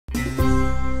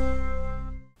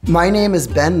My name is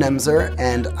Ben Nemzer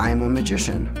and I'm a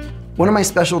magician. One of my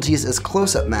specialties is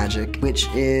close-up magic, which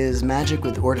is magic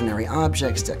with ordinary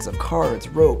objects, decks of cards,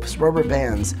 ropes, rubber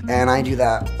bands, and I do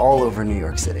that all over New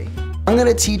York City. I'm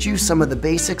gonna teach you some of the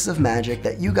basics of magic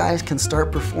that you guys can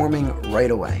start performing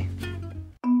right away.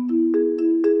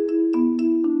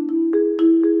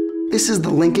 This is the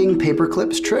linking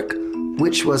paperclips trick,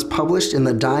 which was published in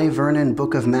the Dai Vernon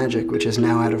Book of Magic, which is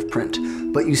now out of print.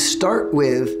 But you start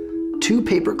with 2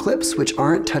 paper clips which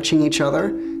aren't touching each other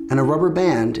and a rubber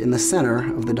band in the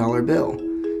center of the dollar bill.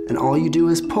 And all you do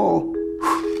is pull,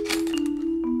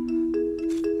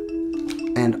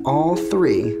 and all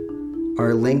 3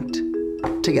 are linked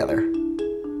together.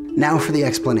 Now for the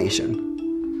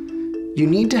explanation. You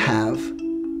need to have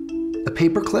a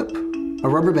paper clip, a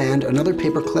rubber band, another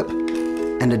paper clip,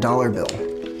 and a dollar bill.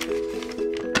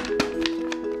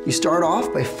 You start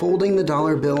off by folding the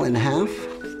dollar bill in half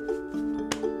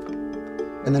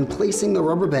and then placing the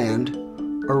rubber band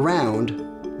around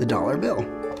the dollar bill.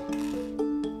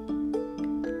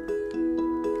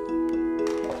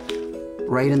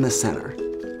 Right in the center.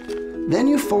 Then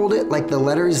you fold it like the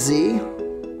letter Z,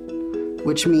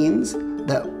 which means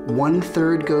that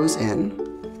 1/3 goes in,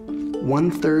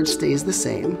 1/3 stays the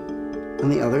same,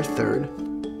 and the other 1/3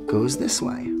 goes this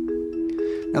way.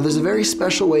 Now there's a very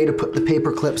special way to put the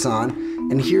paper clips on,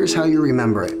 and here's how you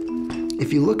remember it.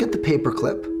 If you look at the paper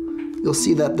clip, you'll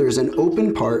see that there's an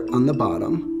open part on the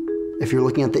bottom, if you're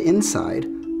looking at the inside,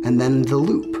 and then the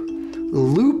loop. The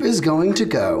loop is going to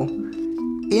go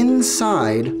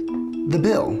inside the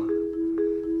bill,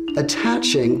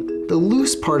 attaching the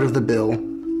loose part of the bill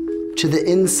to the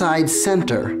inside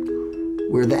center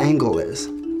where the angle is.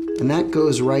 And that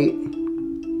goes right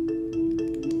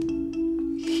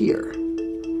here.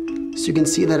 So you can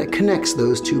see that it connects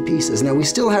those 2 pieces. Now we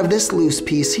still have this loose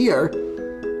piece here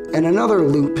and another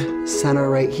loop center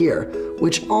right here,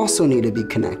 which also need to be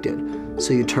connected.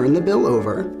 So you turn the bill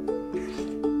over,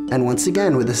 and once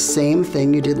again, with the same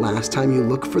thing you did last time, you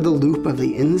look for the loop of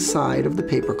the inside of the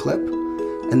paper clip,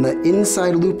 and the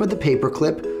inside loop of the paper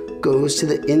clip goes to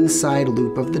the inside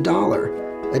loop of the dollar,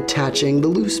 attaching the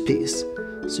loose piece.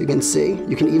 So you can see,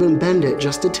 you can even bend it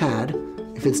just a tad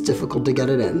if it's difficult to get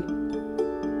it in.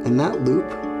 And that loop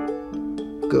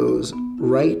goes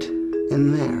right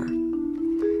in there.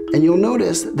 And you'll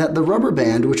notice that the rubber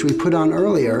band, which we put on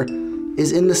earlier,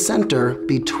 is in the center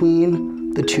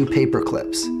between the 2 paper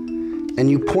clips. And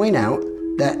you point out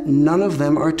that none of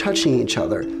them are touching each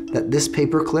other, that this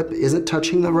paper clip isn't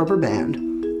touching the rubber band,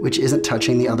 which isn't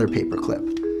touching the other paper clip.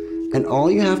 And all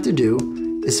you have to do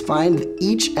is find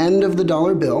each end of the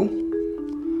dollar bill,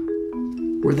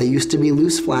 where they used to be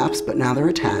loose flaps, but now they're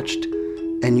attached,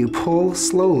 and you pull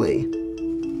slowly,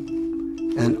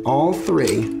 and all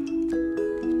 3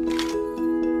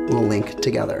 will link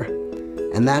together.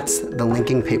 And that's the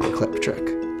linking paperclip trick.